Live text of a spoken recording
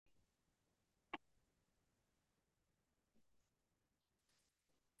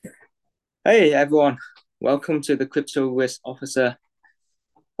Hey everyone, welcome to the Crypto Risk Officer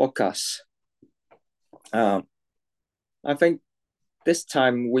podcast. Um, I think this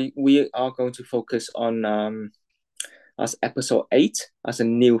time we are going to focus on as episode 8 as a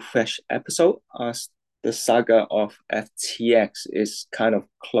new fresh episode as the saga of FTX is kind of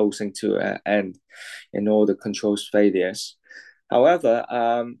closing to an end in all the controls failures. However,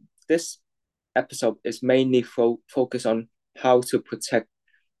 this episode is mainly focused on how to protect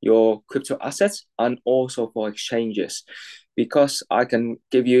your crypto assets and also for exchanges because I can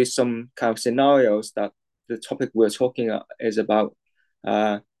give you some kind of scenarios that the topic we're talking is about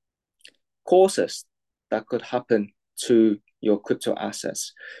uh, causes that could happen to your crypto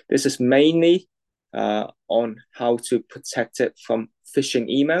assets. This is mainly on how to protect it from phishing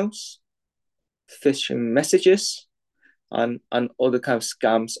emails, phishing messages, and other kind of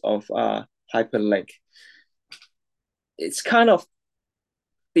scams of hyperlink. It's kind of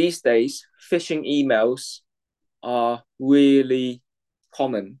these days, phishing emails are really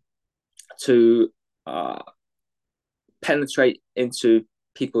common to uh, penetrate into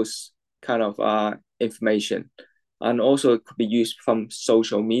people's kind of information, and also it could be used from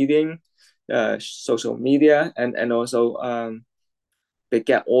social media, and also they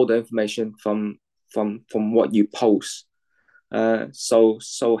get all the information from what you post. So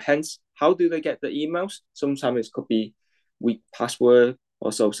hence, how do they get the emails? Sometimes it could be weak password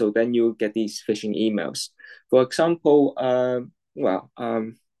or so. So then you get these phishing emails. For example,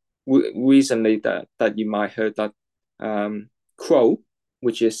 recently that you might heard that Crow,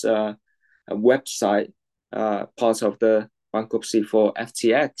 which is a website part of the bankruptcy for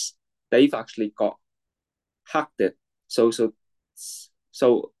FTX, they've actually got hacked it. So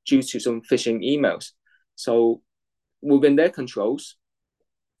due to some phishing emails, so within their controls,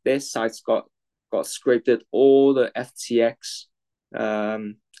 their sites got scraped all the FTX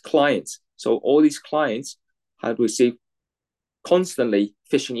clients. So all these clients had received constantly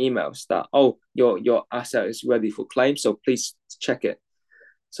phishing emails that, oh, your asset is ready for claim, so please check it.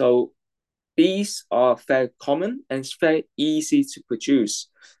 So these are very common and it's very easy to produce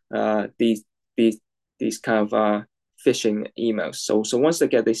these these kind of phishing emails. So once they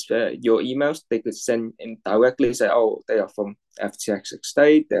get this your emails, they could send in directly say, oh, they are from FTX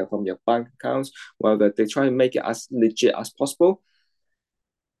State, they are from your bank accounts. Whether they try to make it as legit as possible.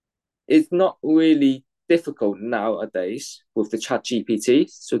 It's not really difficult nowadays with the Chat GPT,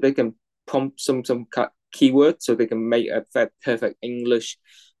 so they can prompt some keywords, so they can make a very perfect English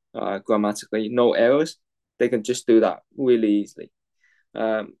grammatically, no errors. They can just do that really easily.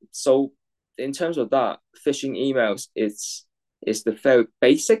 So in terms of that, phishing emails, it's the very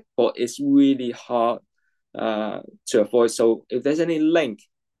basic, but it's really hard to avoid. So if there's any link,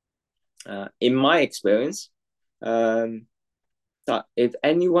 in my experience, um, that if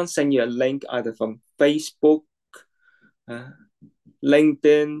anyone send you a link either from Facebook, uh,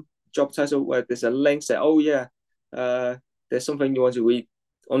 LinkedIn, job title where there's a link, say, oh yeah, uh, there's something you want to read,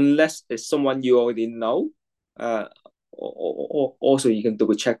 unless it's someone you already know. Uh, or also you can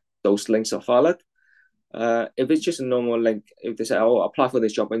double check those links are valid. If it's just a normal link, if they say, oh, apply for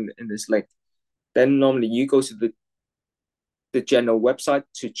this job in this link, then normally you go to the general website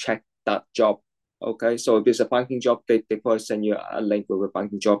to check that job. Okay, so if it's a banking job, they probably send you a link with a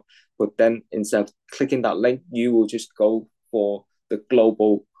banking job. But then instead of clicking that link, you will just go for the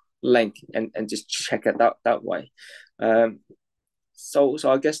global link and just check it that way. Um, so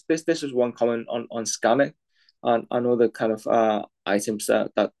I guess this is one comment on scanning and other kind of items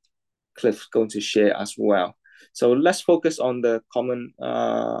that Cliff's going to share as well. So let's focus on the common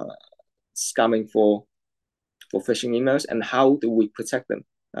scamming for phishing emails and how do we protect them.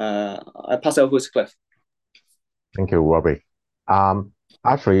 I pass it over to Cliff. Thank you, Robbie. Um,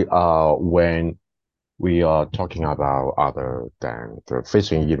 when we are talking about other than the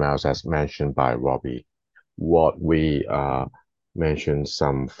phishing emails as mentioned by Robbie, what we mentioned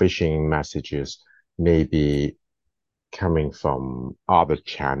some phishing messages may be coming from other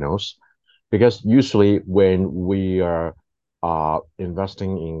channels because usually when we are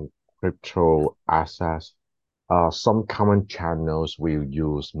investing in crypto assets, some common channels we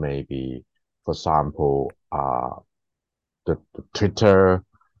use maybe, for example, the Twitter,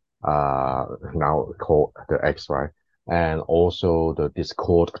 now called the X, right? And also the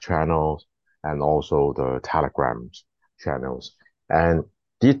Discord channels and also the Telegram channels. And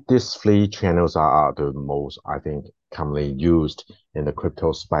these three channels are the most, I think, commonly used in the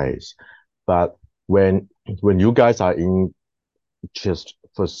crypto space. But when you guys are in just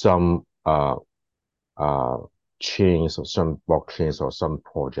for some uh chains or some blockchains or some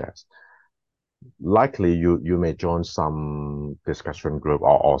projects, likely you may join some discussion group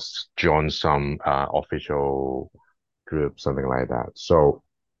or join some official group, something like that. So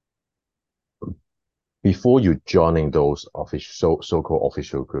before you joining those official so-called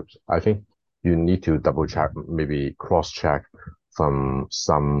official groups, I think you need to double check, maybe cross check from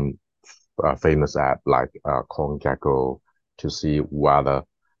some famous app like CoinGecko to see whether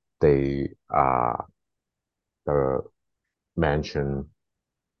they the mentioned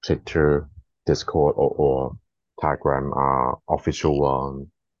Twitter, Discord, or Telegram are official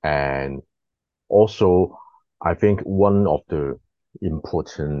one. And also, I think one of the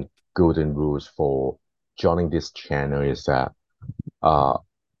important golden rules for joining this channel is that uh,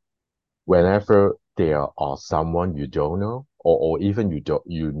 whenever there are someone you don't know, or even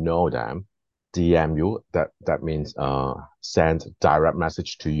you know them, DM you, that means send direct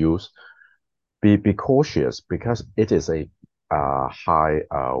message to you. Be cautious because it is a high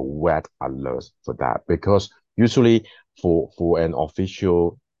wet alert for that. Because usually for an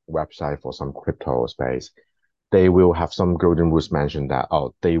official website for some crypto space, they will have some golden rules mentioned that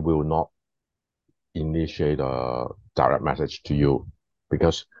they will not initiate a direct message to you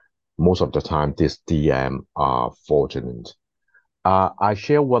because most of the time this DM are fraudulent. I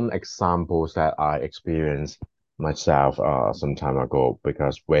share one example that I experienced myself some time ago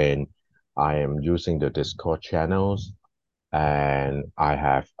because when I am using the Discord channels and I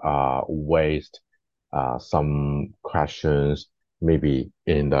have raised some questions maybe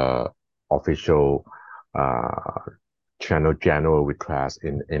in the official uh, channel general request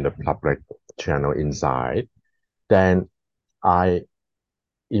in the public channel inside, then I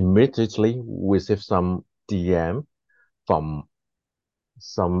immediately receive some DM from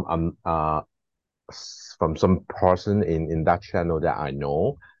some from some person in that channel that I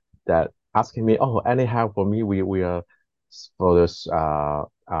know that asking me, oh, any help for me? We are for this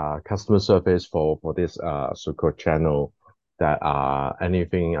customer service for this so-called channel that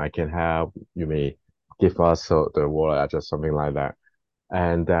anything I can help, you may give us the wallet address, something like that.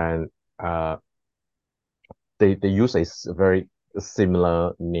 And then uh they use very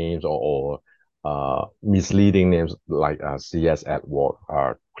similar names or misleading names like CS Edward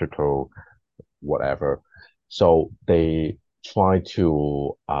crypto whatever. So they try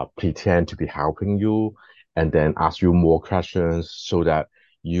to pretend to be helping you and then ask you more questions so that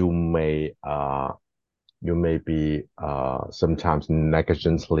you may you may be sometimes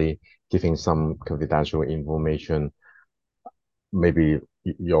negligently giving some confidential information, maybe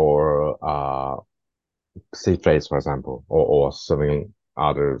your seed phrase, for example, or something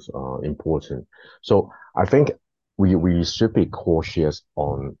others important. So I think we should be cautious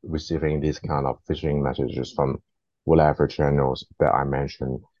on receiving these kind of phishing messages from whatever channels that I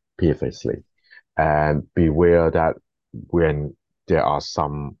mentioned previously. And beware that when there are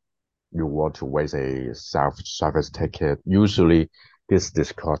some you want to raise a self-service ticket, usually these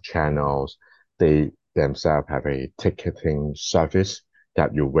Discord channels, they themselves have a ticketing service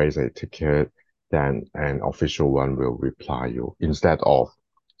that you raise a ticket, then an official one will reply you instead of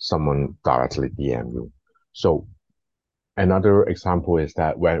someone directly DM you. So another example is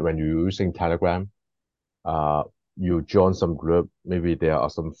that when you're using Telegram, uh, you join some group, maybe there are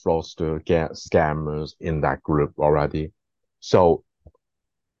some fraudster scammers in that group already. So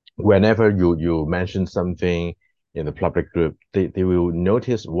whenever you mention something in the public group, they will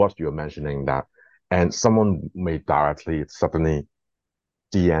notice what you're mentioning that, and someone may directly suddenly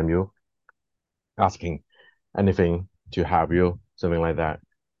DM you asking anything to help you, something like that.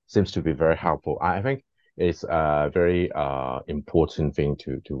 Seems to be very helpful. I think it's a very important thing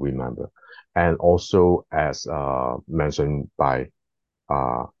to remember. And also, as mentioned by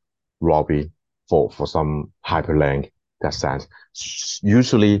uh, Robbie, for some hyperlink that sense,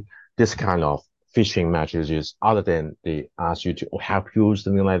 usually this kind of phishing messages, other than they ask you to help you,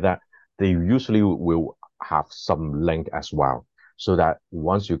 something like that, they usually will have some link as well. So that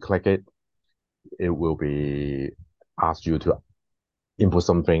once you click it, it will be ask you to input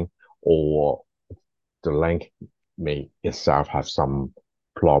something, or the link may itself have some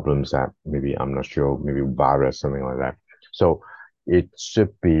problems that maybe I'm not sure, maybe virus, something like that. So it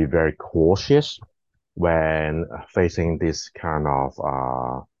should be very cautious when facing this kind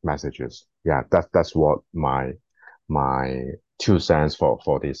of messages. Yeah, that's what my 2 cents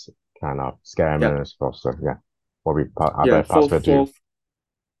for this kind of Yeah, scammers for stuff. Yeah, what we I yeah. better pass back to you.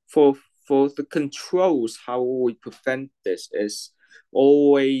 For for the controls, how we prevent this is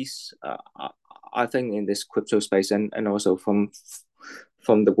always, I think, in this crypto space and also from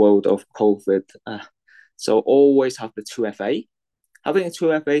the world of COVID. So always have the 2FA. Having a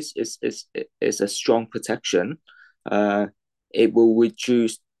 2FA is a strong protection. Uh, it will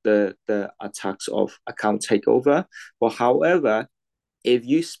reduce the attacks of account takeover. But however, if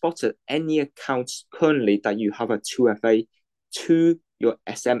you spotted any accounts currently that you have a 2FA to your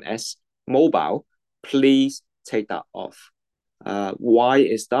SMS mobile, please take that off. Why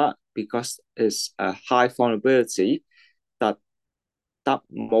is that? Because it's a high vulnerability that that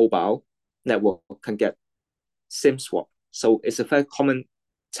mobile network can get SIM swap. So it's a very common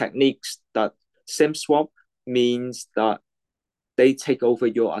technique that SIM swap means that they take over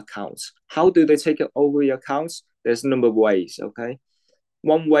your accounts. How do they take over your accounts? There's a number of ways, okay?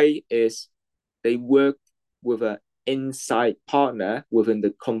 One way is they work with an inside partner within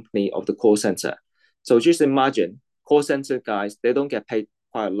the company of the call center. So just imagine call center guys, they don't get paid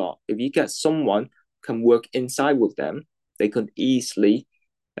quite a lot. If you get someone can work inside with them, they can easily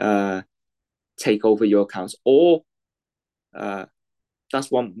take over your accounts. Or that's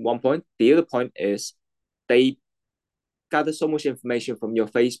one point. The other point is they gather so much information from your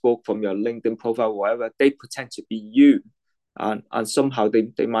Facebook, from your LinkedIn profile, whatever. They pretend to be you, and somehow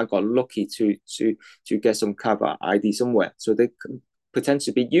they might got lucky to get some cover ID somewhere. So they pretend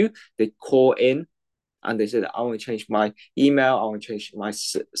to be you. They call in and they say that I want to change my email, I want to change my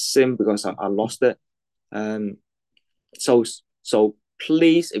SIM because I lost it. So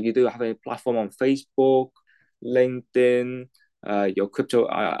please, if you do have a platform on Facebook, LinkedIn, your crypto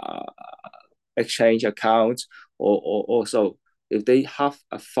exchange account, or also if they have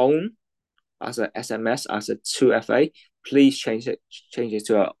a phone as a SMS, as a 2FA, please change it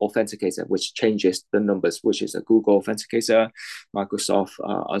to an authenticator, which changes the numbers, which is a Google Authenticator, Microsoft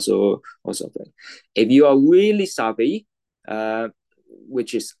Azure, or something. If you are really savvy,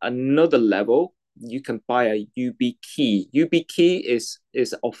 which is another level, you can buy a YubiKey. YubiKey is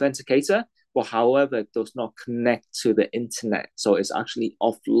authenticator, but however, it does not connect to the internet. So it's actually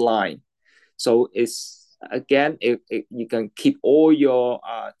offline. So it's, again, you can keep all your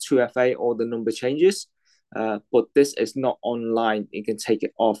 2FA, all the number changes, but this is not online. You can take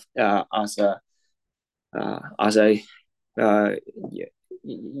it off as a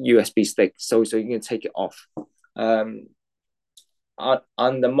USB stick. So you can take it off. And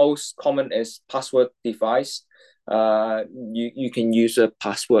the most common is password device. You can use a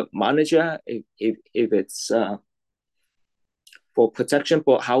password manager if it's for protection.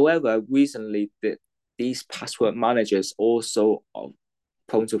 But however, recently these password managers also are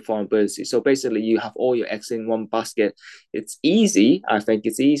prone to vulnerability. So basically, you have all your eggs in one basket. It's easy. I think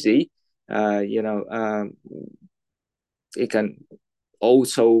it's easy. It can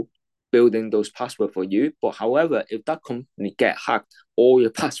also building those passwords for you. But however, if that company get hacked, all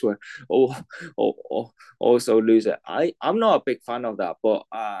your password or also lose it. I'm not a big fan of that, but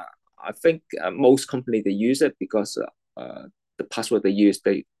I think most companies they use it because the password they use,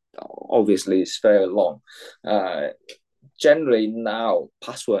 they obviously is very long. Generally now,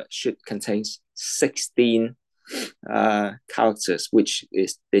 password should contain 16 characters, which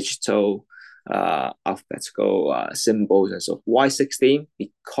is digital, alphabetical symbols and so. Why 16?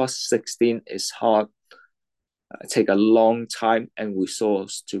 Because 16 is hard, take a long time and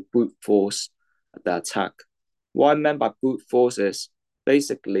resource to brute force the attack. What I meant by brute force is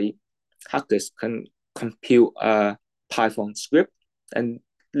basically hackers can compute a Python script, and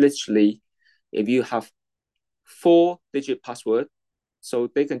literally if you have 4-digit password, so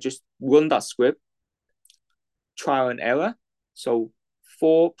they can just run that script, trial and error. So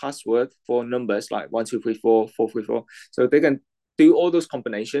 4 password, 4 numbers like 1, 2, 3, 4, 4, 3, 4. So they can do all those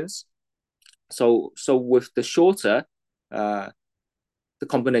combinations. So with the shorter, the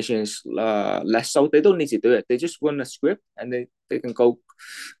combination is less. So they don't need to do it. They just run a script and they can go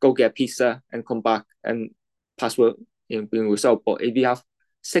get pizza and come back and password being result. But if you have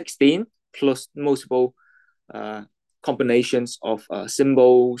 16 plus multiple combinations of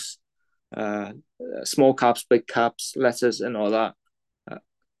symbols, small caps, big caps, letters, and all that,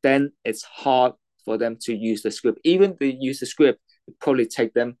 then it's hard for them to use the script. Even if they use the script, it probably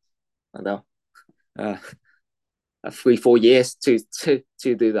take them, I don't know, 3-4 years to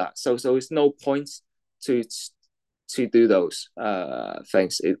do that. So it's no point to do those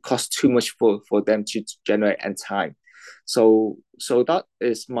things. It costs too much for them to generate and time. So that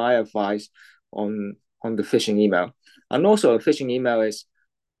is my advice on the phishing email. And also a phishing email is,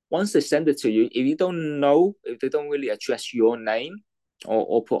 once they send it to you, if you don't know, if they don't really address your name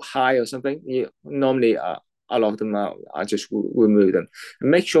or put hi or something, normally a lot of them I just remove them.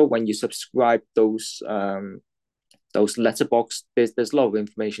 And make sure when you subscribe those letterbox, there's a lot of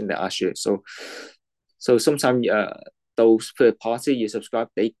information they ask you. So sometimes those third party you subscribe,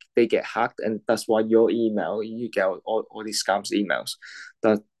 they get hacked, and that's why your email, you get all these scams emails.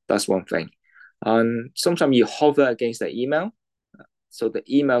 That's one thing. And sometimes you hover against the email, So the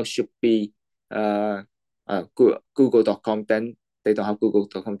email should be google.com. Then they don't have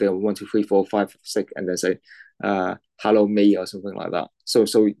google.com. They have 1, 2, 3, 4, 5, 6, and then say hello me or something like that. So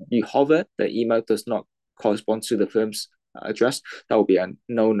you hover, the email does not correspond to the firm's address. That will be a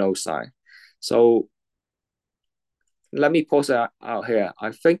no sign. So let me pause it out here.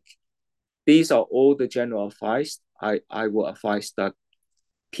 I think these are all the general advice I will advise that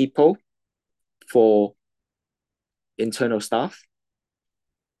people, for internal staff,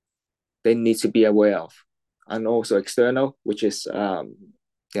 they need to be aware of, and also external, which is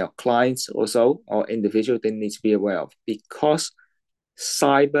clients also or individual, they need to be aware of, because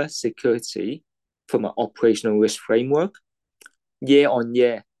cyber security from an operational risk framework, year on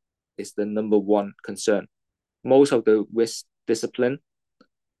year, is the number one concern. Most of the risk discipline,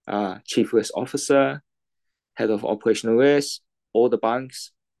 chief risk officer, head of operational risk, all the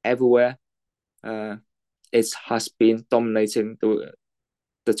banks, everywhere, it has been dominating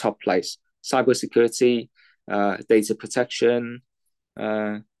the top place. Cybersecurity, data protection,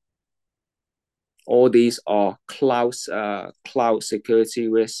 all these are cloud security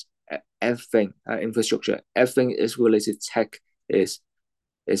risk. Everything, infrastructure, everything is related to tech is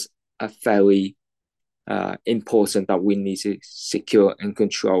a very important that we need to secure and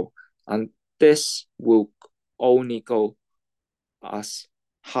control. And this will only go as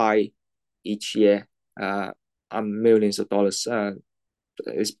high each year, and millions of dollars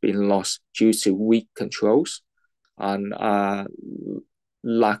is being lost due to weak controls and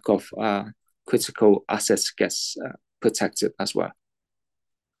lack of critical assets gets protected as well.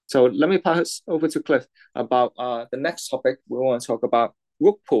 So let me pass over to Cliff about the next topic. We want to talk about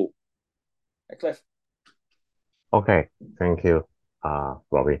rug pull. Hey, Cliff. Okay, thank you,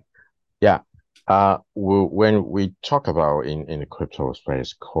 Robbie. Yeah, when we talk about in the crypto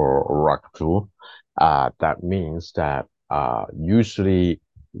space called rug pull, that means that usually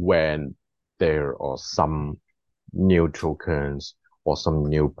when there are some new tokens or some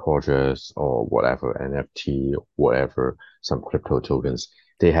new projects or whatever, NFT, whatever, some crypto tokens,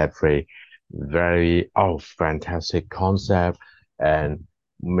 they have a very fantastic concept, and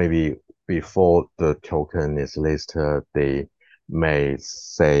maybe before the token is listed, they may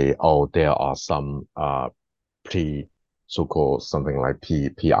say, oh, there are some pre so-called something like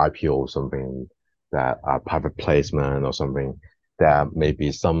IPO, something that private placement or something, that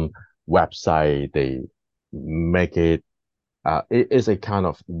maybe some website they make it. It is a kind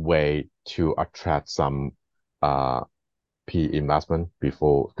of way to attract some P investment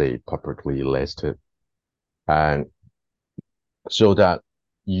before they publicly listed, and so that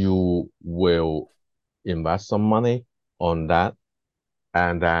you will invest some money on that,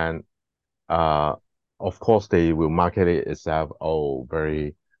 and then of course they will market it itself, oh,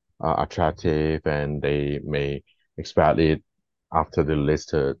 very attractive, and they may expect it after they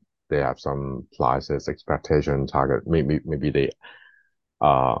listed, they have some prices expectation target, maybe they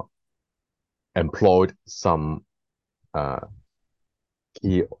employed some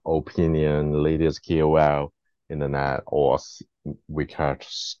key opinion leaders, KOL in the net, or we can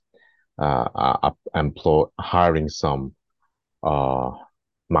hiring some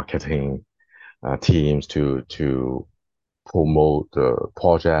marketing teams to promote the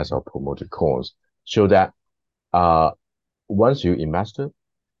projects or promote the coins, so that once you invested,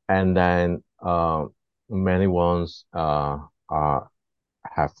 and then many ones have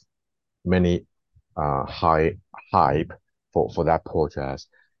many high hype for that project,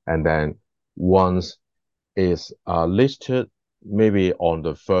 and then once is listed, maybe on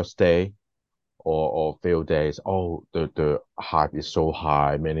the first day or few days, oh, the hype is so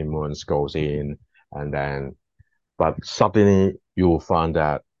high, many months goes in, and then but suddenly you will find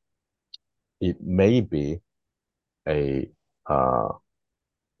that it may be a uh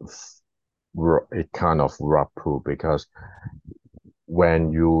a kind of rug pull, because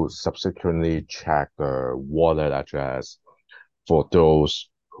when you subsequently check the wallet address for those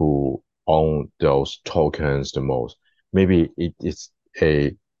who own those tokens the most, maybe it is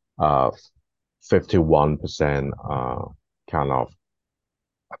a 51% kind of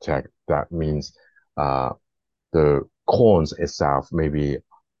attack. That means the coins itself maybe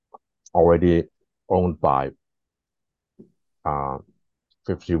already owned by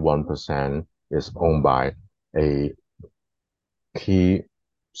 51% is owned by a key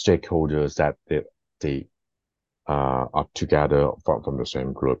stakeholders that they are together from the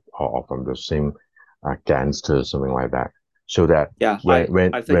same group, or from the same gangster, something like that. So that Yeah, I think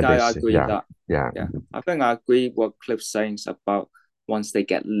when they I see, agree that. yeah, Yeah, I think I agree what Cliff's saying about once they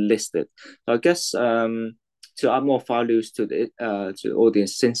get listed. So I guess to add more values to the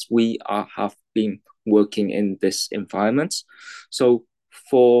audience, since we have been working in this environment. So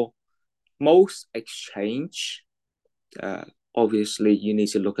for most exchange, obviously you need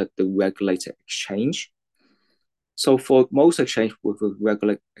to look at the regulated exchange. So for most exchange with a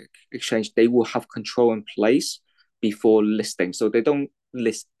regular exchange, they will have control in place before listing. So they don't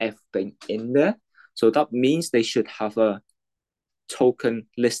list everything in there. So that means they should have a token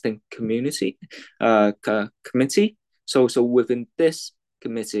listing community committee. So within this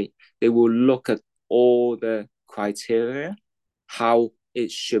committee, they will look at all the criteria, how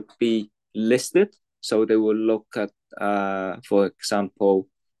it should be listed. So they will look at, for example,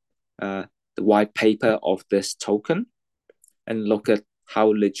 the white paper of this token and look at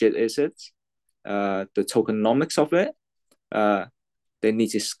how legit is it, the tokenomics of it. They need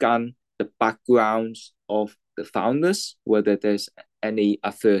to scan the backgrounds of the founders, whether there's any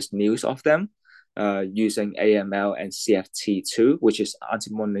first news of them, using AML and CFT2, which is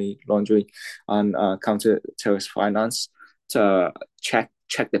anti-money laundering and counter-terrorist finance, to check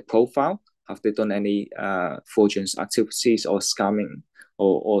the profile. Have they done any fraudulent activities or scamming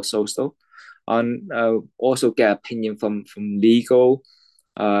or so? And also get opinion from legal,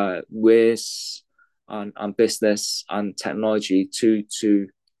 risk, and business and technology to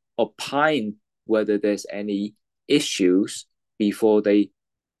opine whether there's any issues before they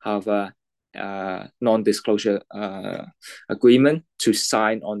have a non-disclosure agreement to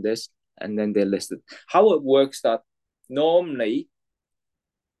sign on this, and then they're listed. How it works that normally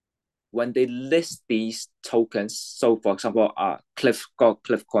when they list these tokens, so for example, Cliff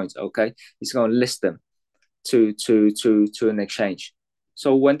Coins, okay, he's going to list them to an exchange.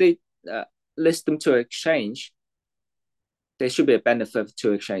 So when they list them to exchange, there should be a benefit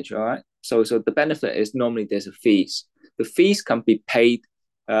to exchange, all right? So the benefit is normally there's a fees. The fees can be paid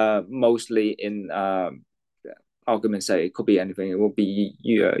mostly in argument's sake, it could be anything. It will be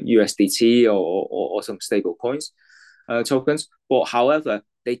USDT or some stable coins tokens. But however,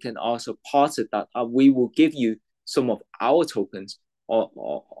 they can also posit that we will give you some of our tokens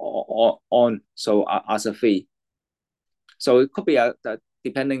on so as a fee. So it could be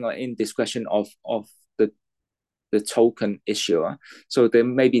depending on indiscretion of the token issuer. So there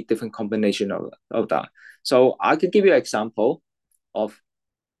may be different combination of that. So I can give you an example of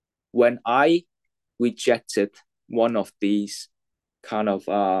when I rejected one of these kind of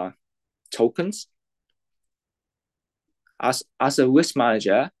tokens. As a risk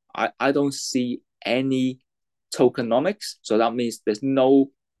manager, I don't see any tokenomics. So that means there's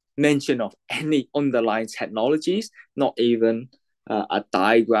no mention of any underlying technologies, not even a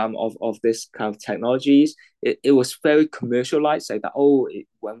diagram of this kind of technologies. It was very commercialized, say that,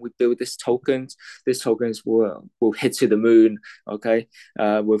 when we build these tokens will hit to the moon, okay,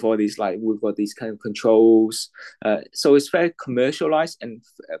 with all these kind of controls. So it's very commercialized and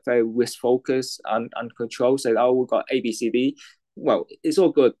very risk focused and controlled. Say, we've got ABCD. Well, it's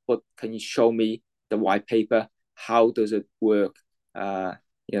all good, but can you show me the white paper? How does it work? How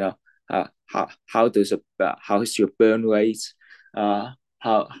does it? How is your burn rate? How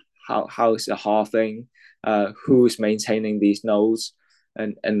is the halving? Who's maintaining these nodes?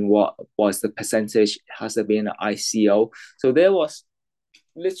 And what was the percentage? Has there been an ICO? So there was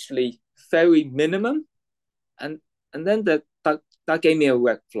literally very minimum, and then that gave me a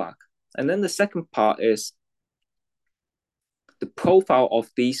red flag. And then the second part is the profile of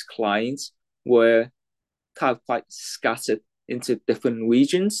these clients were kind of quite scattered into different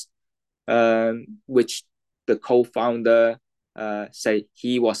regions, which the co-founder say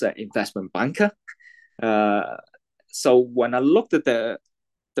he was an investment banker. So when I looked at the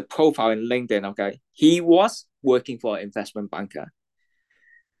profile in LinkedIn, okay, he was working for an investment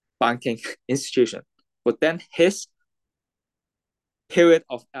banking institution, but then his period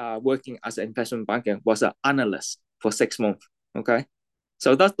of working as an investment banker was an analyst for 6 months. Okay,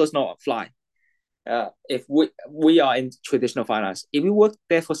 so that does not fly. If we are in traditional finance, if you work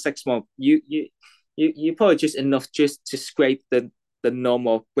there for 6 months, you probably just enough just to scrape the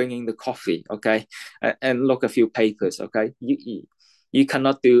normal bringing the coffee, okay, and look a few papers, okay. You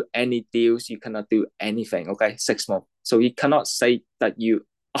cannot do any deals, you cannot do anything, okay. 6 months, so you cannot say that you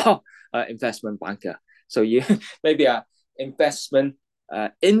are an investment banker. So you maybe an investment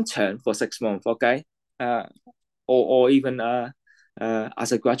intern for 6 months, okay, or even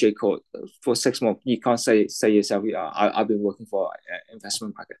as a graduate course for 6 months, you can't say yourself, I've been working for an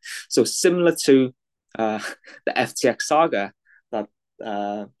investment banker. So similar to the FTX saga that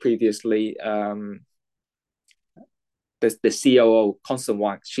previously the COO, Constance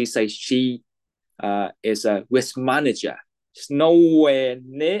Wang, she says she is a risk manager. She's nowhere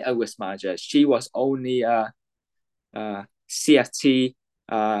near a risk manager. She was only a CFT,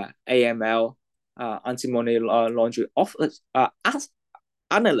 AML, anti-money laundering as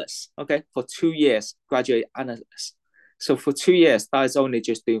analysts, okay, for 2 years, graduate analysts. So for 2 years, that is only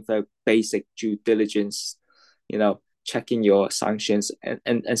just doing very basic due diligence, checking your sanctions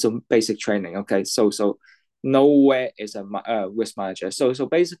and some basic training. Okay, so nowhere is a risk manager. So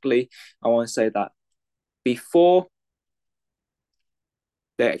basically, I want to say that before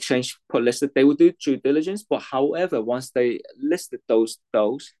the exchange put listed, they will do due diligence. But however, once they listed those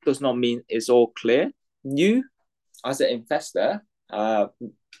does not mean it's all clear. You, as an investor,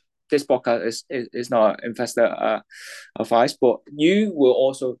 this podcast is not investor advice, but you will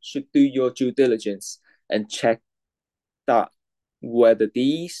also should do your due diligence and check that whether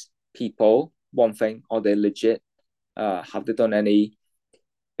these people, one thing, are they legit? Have they done any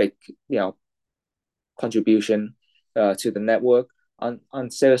big, contribution to the network?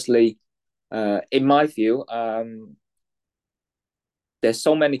 And seriously, in my view, there's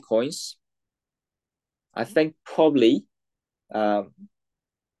so many coins. I think probably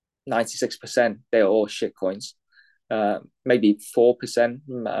 96% they're all shit coins. Maybe 4%,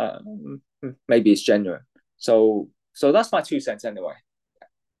 maybe it's genuine. So that's my 2 cents anyway.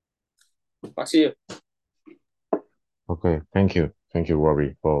 Back to you. Okay, thank you,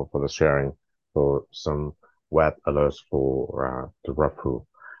 Robbie, for the sharing, for some web alerts for the Rapu.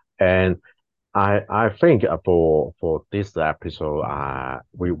 And I think for this episode,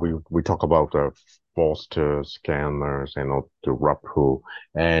 we talk about the fraudsters, scammers, and all the Rapu,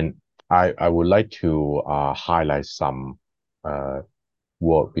 and I would like to highlight some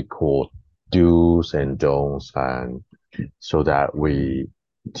what we call do's and don'ts, and so that we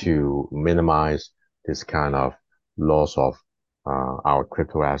to minimize this kind of loss of our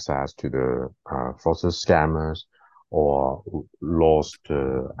crypto assets to the fraudster scammers, or lost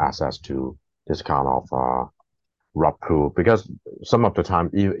access to this kind of rug pull. Because some of the time,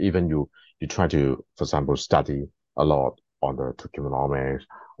 even you try to, for example, study a lot on the tokenomics,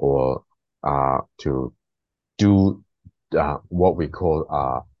 or to do what we call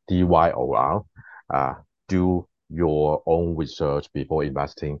DYOR, do your own research before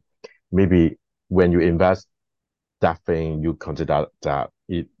investing. Maybe when you invest that thing, you consider that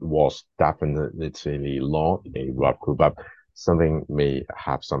it was definitely not a rug pull, but something may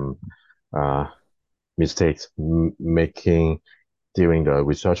have some mistakes making during the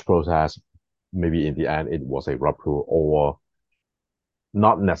research process. Maybe in the end it was a rug pull, or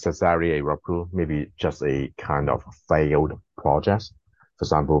not necessarily a rug pull, maybe just a kind of failed project. For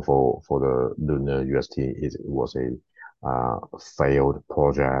example, for the Lunar UST, it was a failed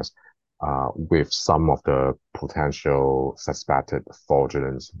project with some of the potential suspected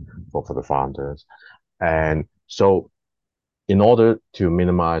fraudulence for the founders. And so in order to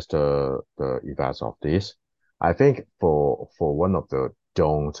minimize the effects of this, I think for one of the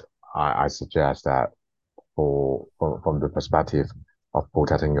don't, I suggest that from the perspective of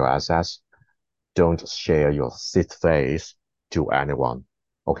protecting your assets, don't share your seed phrase to anyone.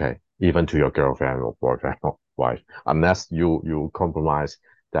 Okay, even to your girlfriend or boyfriend or wife, unless you compromise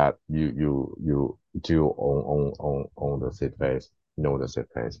that you do own the seed phrase, know the seed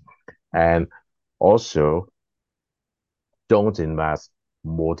phrase. And also, don't invest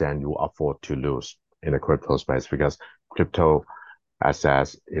more than you afford to lose in the crypto space, because crypto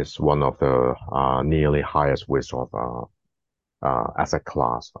assets is one of the nearly highest risk of asset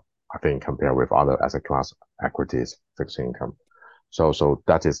class, I think, compared with other asset class, equities, fixed income. So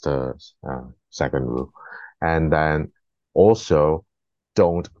that is the second rule. And then also,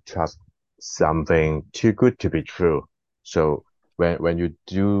 don't trust something too good to be true. So when you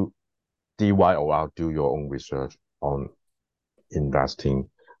do DYOR, do your own research on investing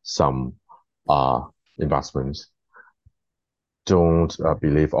some investments. Don't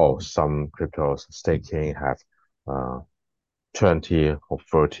believe, oh, some cryptos staking have 20 or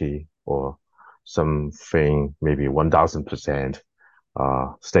 30 or something, maybe 1000%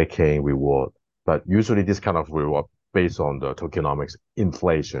 staking reward. But usually this kind of reward, based on the tokenomics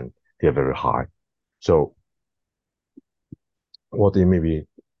inflation, they're very high. So what they may be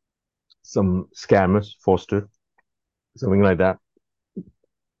some scammers, fostered, something like that.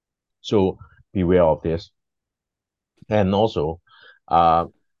 So beware of this. And also,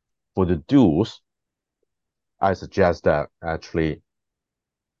 for the do's, I suggest that actually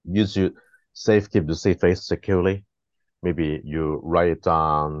you should keep the safe face securely. Maybe you write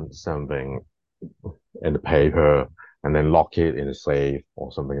down something in the paper and then lock it in a safe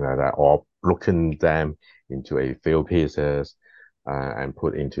or something like that, or broken them into a few pieces and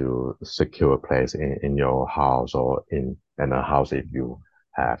put into a secure place in your house, or in a house if you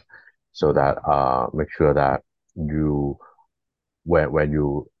have, so that make sure that you when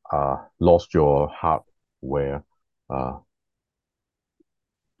you lost your hardware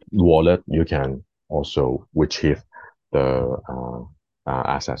wallet, you can also retrieve the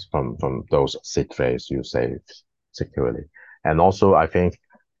assets from those seed phrase you saved securely. And also, I think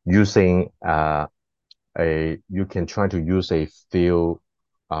using you can try to use a few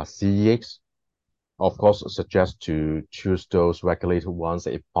CEX. Of course, suggest to choose those regulated ones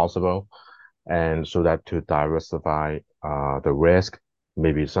if possible, and so that to diversify the risk.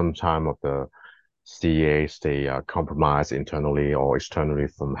 Maybe some time of the CEX they compromise internally or externally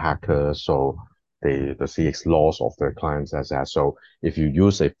from hackers, so the CX loss of their clients assets. So if you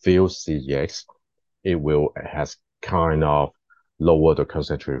use a few CEX, it will has kind of lower the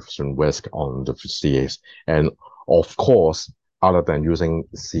concentration risk on the CEX. And of course, other than using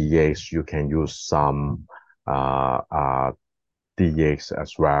CEX, you can use some DEX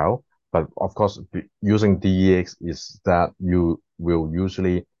as well. But of course, using DEX is that you will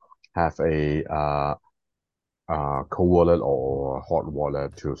usually have a cold wallet or hot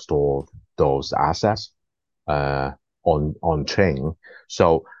wallet to store those assets on chain.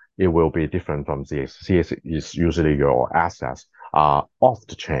 So it will be different from CX. CX is usually your assets are off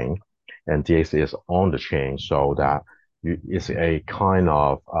the chain, and DX is on the chain, so that it's a kind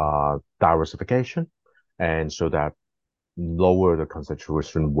of diversification, and so that lower the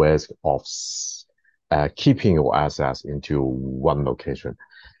concentration risk of keeping your assets into one location.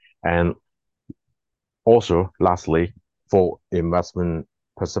 And also, lastly, for investment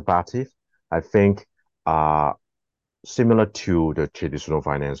perspective, I think similar to the traditional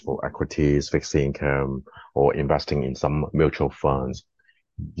finance for equities, fixed income, or investing in some mutual funds,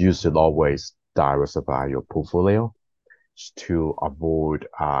 you should always diversify your portfolio to avoid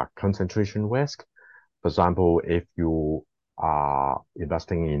concentration risk. For example, if you are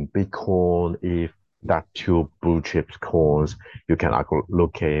investing in Bitcoin, if that two blue chip coins, you can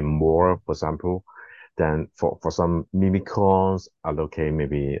allocate more, for example. Then for some meme coins, allocate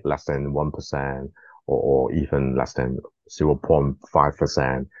maybe less than 1% or even less than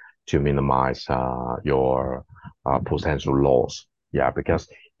 0.5% to minimize your potential loss. Yeah, because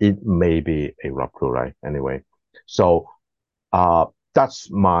it may be a rough pool, right? Anyway, so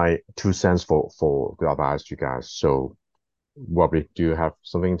that's my 2 cents for the advice, you guys. So, Robbie, do you have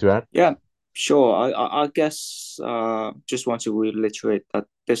something to add? Yeah, sure. I guess just want to reiterate that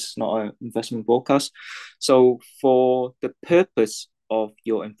this is not an investment broadcast. So for the purpose of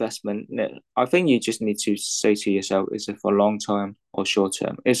your investment, I think you just need to say to yourself, is it for long term or short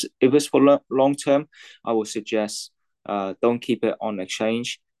term? If it's for long term, I would suggest don't keep it on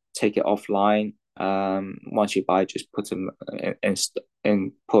exchange, take it offline. Once you buy, just put them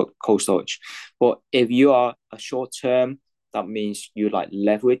in put cold storage. But if you are a short term, that means you like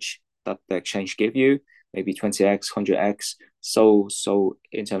leverage that the exchange give you, maybe 20x, 100x. So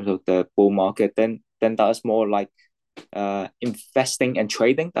in terms of the bull market, then that's more like investing and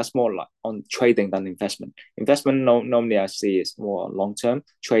trading. That's more like on trading than investment. Investment normally I see is more long term.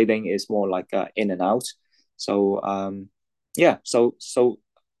 Trading is more like in and out. So yeah, so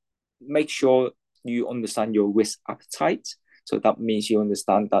make sure you understand your risk appetite. So that means you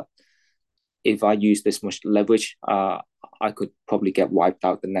understand that if I use this much leverage, I could probably get wiped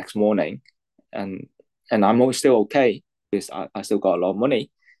out the next morning, and I'm still okay because I still got a lot of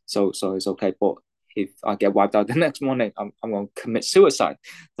money, so it's okay. But if I get wiped out the next morning, I'm going to commit suicide.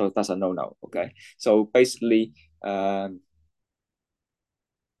 So that's a no. Okay, so basically, have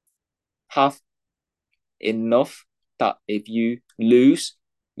enough that if you lose,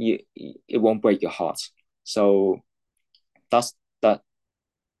 it won't break your heart. So that's that.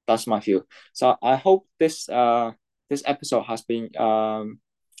 That's my view. So I hope this episode has been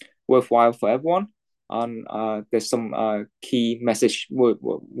worthwhile for everyone. And there's some key message we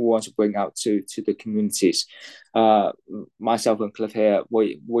want to bring out to the communities. Myself and Cliff here,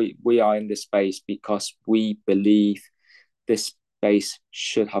 we are in this space because we believe this space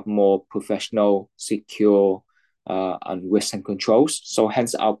should have more professional, secure, and risk and controls. So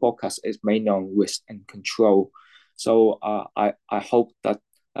hence our podcast is mainly on risk and control. So I hope that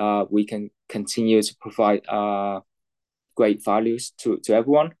we can continue to provide great values to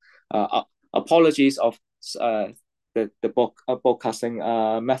everyone. Apologies of the broadcasting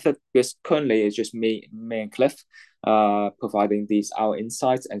method, because currently it's just me and Cliff providing these our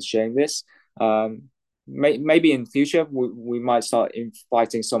insights and sharing this. Maybe in future we might start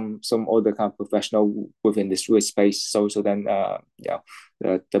inviting some other kind of professional within this space. So then yeah,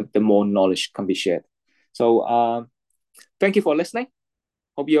 the more knowledge can be shared. So thank you for listening.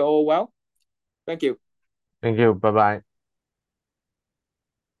 Hope you're all well. Thank you. Thank you. Bye bye.